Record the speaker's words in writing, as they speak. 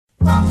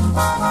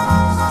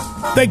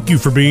Thank you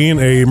for being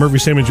a Murphy,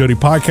 Sam, and Jody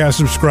podcast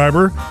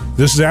subscriber.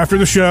 This is after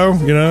the show.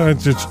 You know,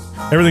 it's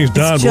everything's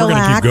done. But we're going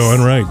to keep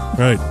going.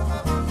 Right.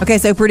 Okay,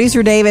 so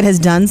producer David has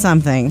done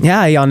something.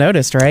 Yeah, y'all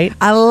noticed, right?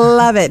 I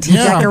love it. He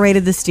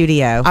decorated the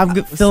studio.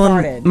 I'm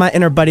feeling my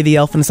inner Buddy the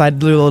Elf and decided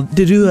to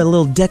do a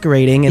little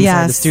decorating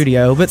inside the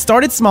studio. But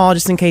started small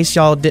just in case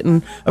y'all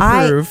didn't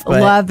approve. I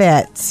love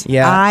it.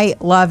 Yeah. I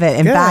love it.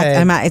 In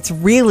fact, it's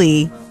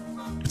really...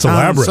 It's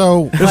elaborate.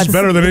 So this is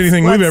better than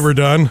anything we've ever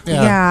done.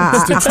 Yeah,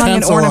 I hung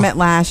an ornament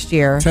last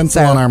year.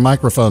 Tinsel on our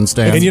microphone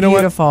stand. And you know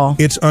beautiful. What?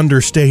 It's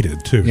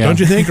understated, too. Yeah. Don't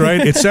you think, right?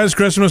 It says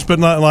Christmas, but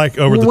not like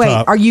over the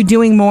top. Are you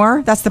doing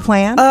more? That's the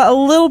plan? A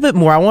little bit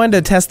more. I wanted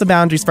to test the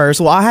boundaries first.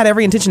 Well, I had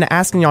every intention of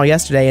asking y'all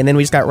yesterday, and then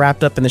we just got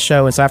wrapped up in the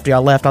show. And so after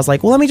y'all left, I was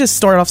like, well, let me just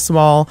start off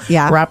small.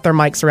 Yeah. Wrap their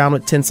mics around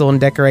with tinsel and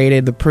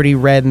decorated the pretty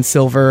red and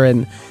silver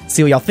and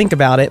see what y'all think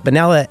about it. But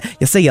now that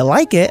you say you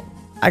like it,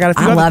 I got a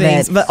few other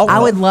things. But I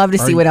would love to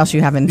see what else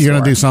you have in store. You're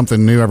going to do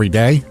something new every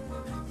day?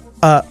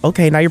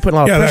 Okay, now you're putting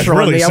a lot of pressure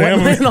on me. I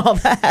wasn't doing all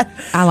that.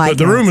 I like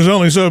the room is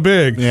only so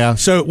big. Yeah.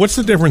 So what's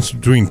the difference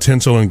between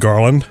tinsel and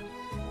garland?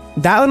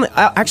 That one,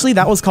 actually,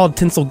 that was called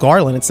tinsel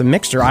garland. It's a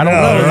mixture. I don't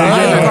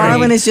know.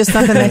 Garland is just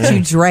something that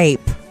you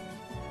drape.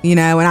 You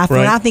know, and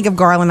when I think of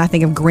garland, I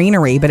think of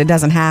greenery, but it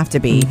doesn't have to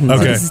be. Okay. So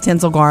this is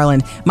tinsel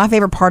garland. My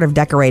favorite part of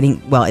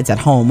decorating, well, it's at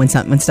home when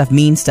stuff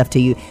means stuff to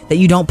you that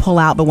you don't pull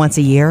out but once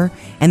a year.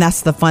 And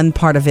that's the fun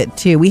part of it,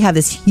 too. We have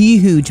this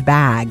huge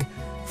bag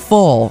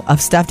full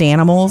of stuffed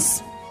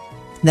animals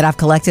that I've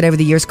collected over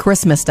the years.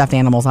 Christmas stuffed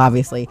animals,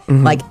 obviously.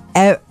 Like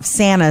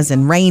Santas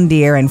and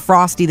reindeer and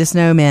Frosty the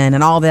Snowman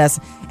and all this,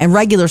 and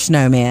regular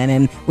snowmen.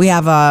 And we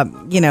have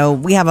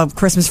a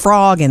Christmas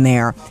frog in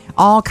there.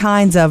 All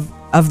kinds of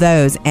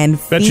those. And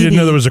Bet you didn't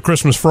know there was a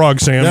Christmas frog,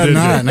 Sam, did you?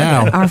 Not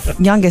now. Our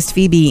youngest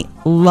Phoebe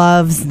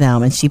loves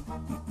them, and she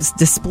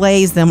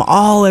displays them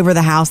all over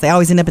the house. They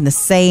always end up in the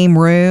same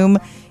room,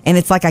 and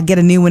it's like I get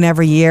a new one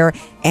every year,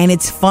 and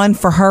it's fun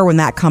for her when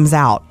that comes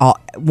out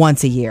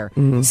once a year.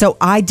 So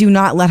I do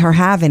not let her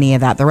have any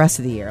of that the rest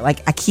of the year.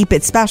 Like, I keep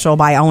it special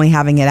by only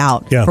having it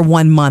out for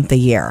 1 month a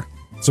year.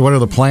 So what are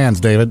the plans,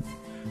 David?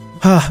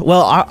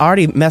 Well, I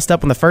already messed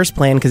up on the first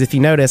plan because if you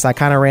notice, I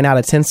kind of ran out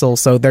of tinsel.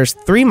 So there's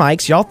 3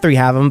 mics. Y'all 3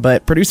 have them,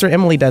 but producer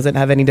Emily doesn't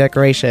have any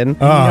decoration. You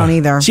don't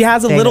either. She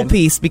has a little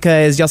piece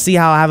because y'all see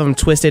how I have them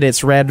twisted.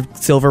 It's red,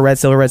 silver, red,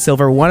 silver, red,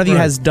 silver. One of you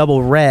has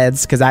double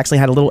reds because I actually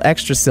had a little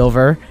extra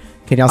silver.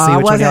 Can y'all see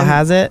which one y'all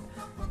has it?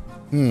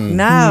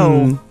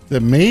 No. Is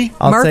it me?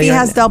 Murphy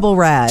has double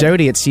red.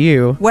 Jody, it's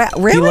you. What,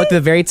 really? If you look at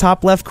the very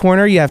top left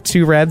corner, you have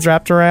 2 reds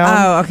wrapped around.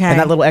 Oh, okay. And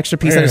that little extra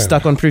piece that is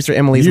stuck on producer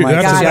Emily's mic.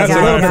 That's a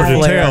lot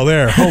for detail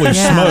there. Holy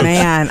smokes.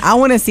 Man, I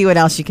want to see what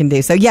else you can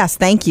do. So, yes,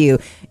 thank you.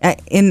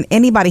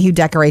 Anybody who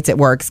decorates at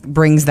work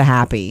brings the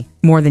happy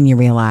more than you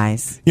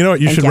realize. You know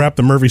what? You should wrap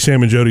the Murphy,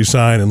 Sam, and Jody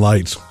sign in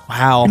lights.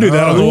 Wow. You do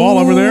that on the wall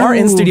over there? Our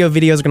in-studio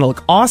videos are going to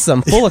look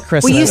awesome, full of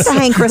Christmas. We used to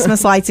hang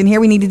Christmas lights in here.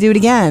 We need to do it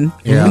again.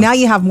 Yeah. Now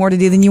you have more to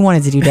do than you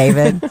wanted to do,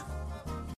 David.